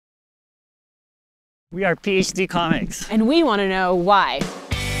We are PhD Comics. And we want to know why.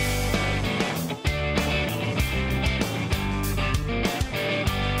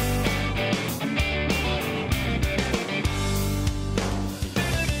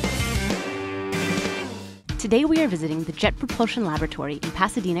 Today we are visiting the Jet Propulsion Laboratory in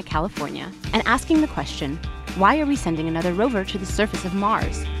Pasadena, California, and asking the question, why are we sending another rover to the surface of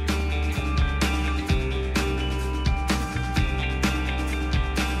Mars?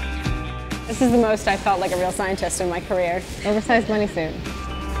 This is the most I felt like a real scientist in my career. Oversized money suit.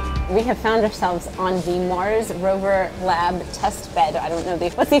 We have found ourselves on the Mars Rover Lab test bed. I don't know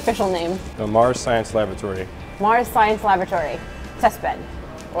what's the official name? The Mars Science Laboratory. Mars Science Laboratory test bed.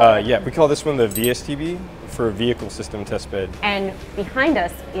 Yeah, we call this one the VSTB, for Vehicle System Test Bed. And behind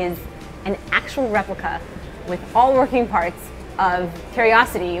us is an actual replica with all working parts of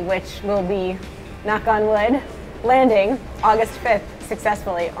Curiosity, which will be, knock on wood, landing August 5th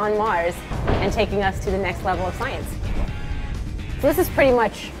successfully on Mars and taking us to the next level of science. So this is pretty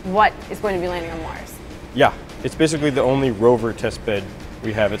much what is going to be landing on Mars. Yeah, it's basically the only rover test bed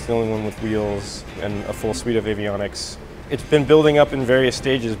we have. It's the only one with wheels and a full suite of avionics. It's been building up in various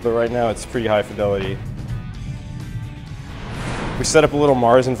stages, but right now it's pretty high fidelity. We set up a little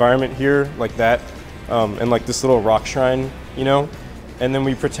Mars environment here, like that, and like this little rock shrine, you know? And then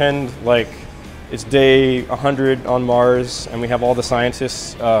we pretend like it's day 100 on Mars, and we have all the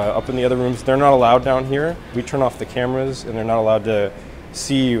scientists up in the other rooms. They're not allowed down here. We turn off the cameras, and they're not allowed to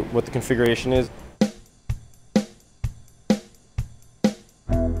see what the configuration is.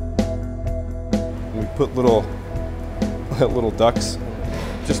 We put little ducks,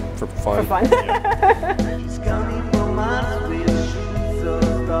 just for fun. For fun.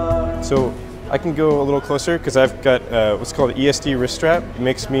 So I can go a little closer because I've got what's called an ESD wrist strap. It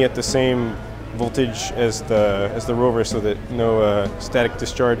makes me at the same voltage as the rover, so that no static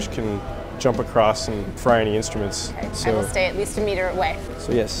discharge can jump across and fry any instruments. Okay, so, I will stay at least a meter away.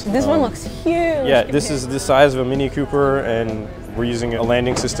 So yes. This one looks huge. Yeah, this is the size of a Mini Cooper, and we're using a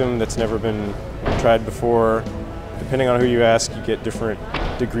landing system that's never been tried before. Depending on who you ask, you get different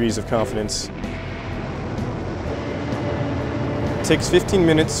degrees of confidence. It takes 15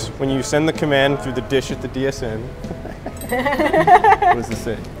 minutes when you send the command through the dish at the DSN. What does this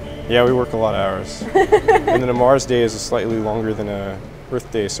say? Yeah, we work a lot of hours. And then a Mars day is slightly longer than a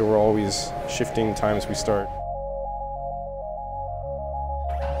Earth day, so we're always shifting times we start.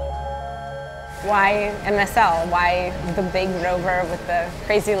 Why MSL? Why the big rover with the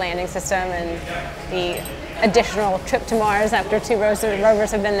crazy landing system and the additional trip to Mars after two rovers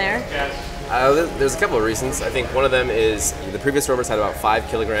have been there? There's a couple of reasons. I think one of them is the previous rovers had about 5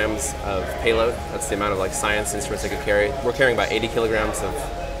 kilograms of payload. That's the amount of science instruments they could carry. We're carrying about 80 kilograms of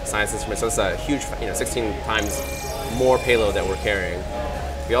science instruments, so it's a huge, 16 times more payload that we're carrying.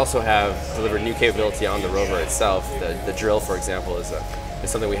 We also have delivered new capability on the rover itself. The drill, for example, is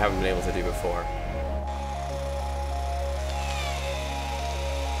something we haven't been able to do before.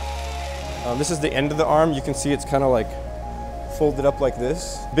 This is the end of the arm. You can see it's kind of like folded up like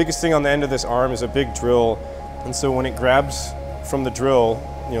this. The biggest thing on the end of this arm is a big drill, and so when it grabs from the drill,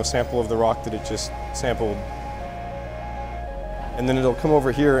 sample of the rock that it just sampled, and then it'll come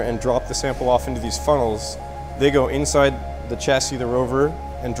over here and drop the sample off into these funnels. They go inside the chassis of the rover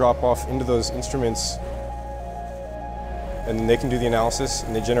and drop off into those instruments, and then they can do the analysis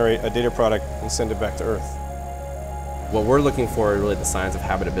and they generate a data product and send it back to Earth. What we're looking for is really the signs of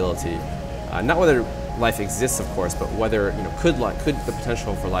habitability. Not whether life exists, of course, but whether could the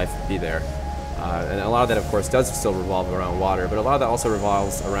potential for life be there. And a lot of that, of course, does still revolve around water, but a lot of that also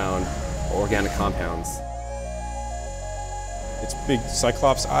revolves around organic compounds. Its big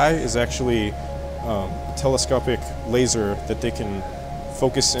Cyclops eye is actually a telescopic laser that they can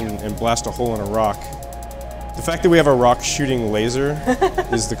focus and blast a hole in a rock. The fact that we have a rock shooting laser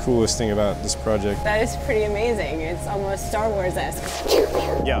is the coolest thing about this project. That is pretty amazing. It's almost Star Wars-esque.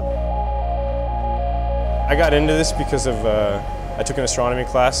 Yeah. I got into this because of, I took an astronomy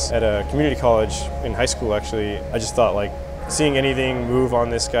class at a community college in high school, actually. I just thought seeing anything move on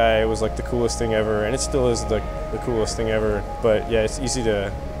this guy was the coolest thing ever, and it still is the coolest thing ever. But yeah, it's easy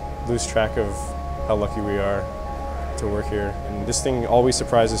to lose track of how lucky we are to work here. And this thing always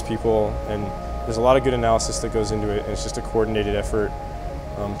surprises people, and there's a lot of good analysis that goes into it, and it's just a coordinated effort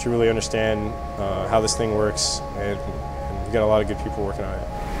to really understand how this thing works, and we've got a lot of good people working on it.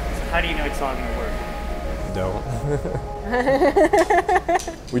 So how do you know it's all going to work? Don't.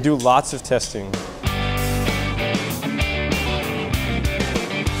 We do lots of testing.